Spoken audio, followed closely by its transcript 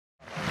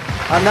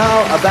are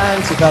now a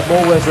band who've had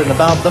more words written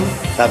about them,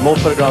 had more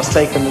photographs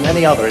taken than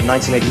any other in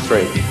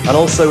 1983, and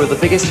also with the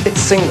biggest hit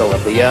single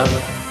of the year,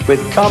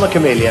 with Karma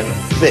Chameleon,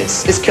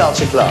 this is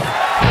Culture Club.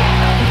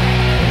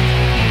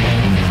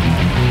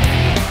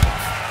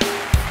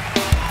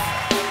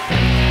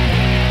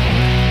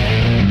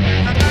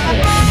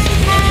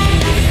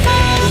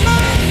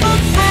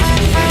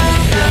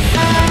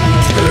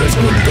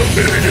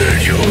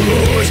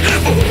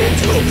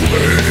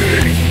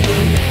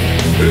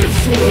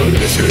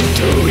 Listen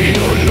to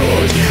your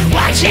Lord,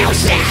 what you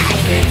say.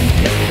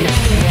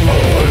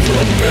 All the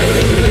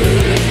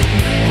pain,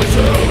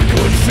 without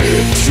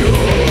conviction.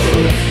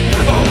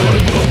 All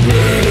the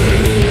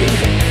pain,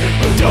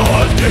 and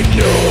all they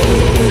know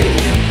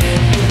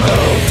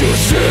how to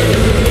say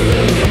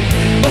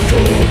a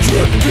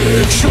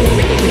contradiction.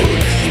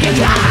 You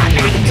come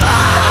and go,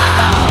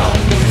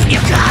 you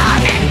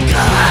come and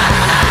go.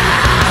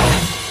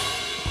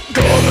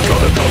 Gonna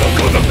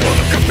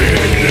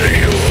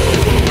chameleon.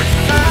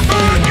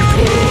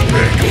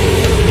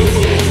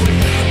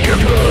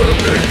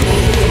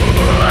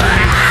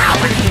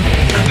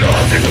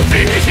 Nothing will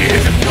be easy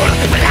if you put up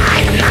with I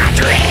am not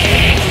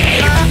dream.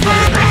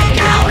 Break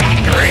out and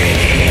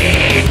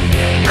breathe.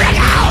 Break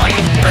out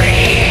and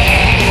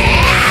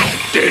breathe.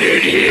 Did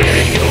it hear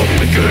you'll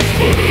be good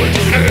food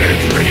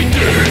every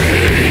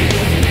day.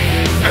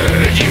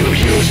 And you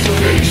used to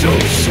be so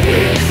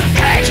sweet.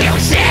 Heard you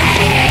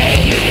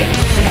say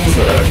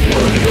that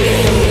one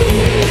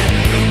love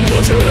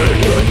was an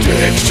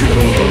addiction.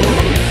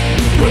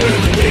 When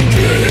we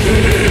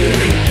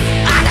came,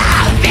 I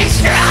love is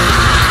strong.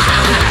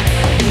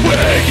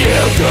 When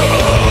you go,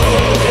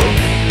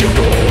 you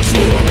go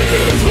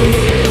forever.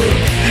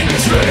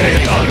 It's very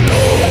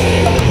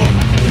alone.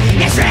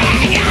 It's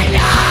very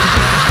alone.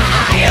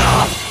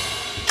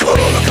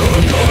 Come,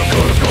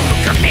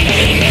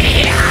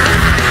 chameleon.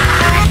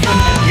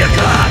 You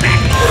come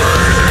and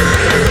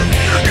move.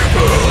 You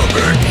come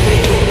and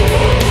move.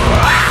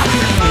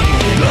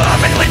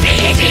 Loving would be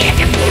easy if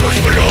you foolish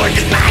for Lord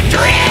is my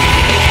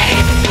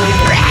dream.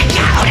 Break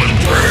out and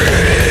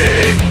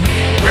breathe.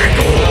 Break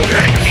out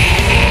and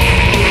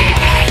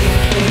breathe.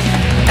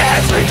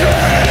 Every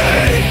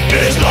day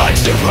is like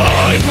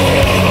survival.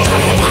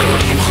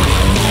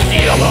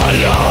 You're my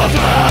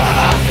lover.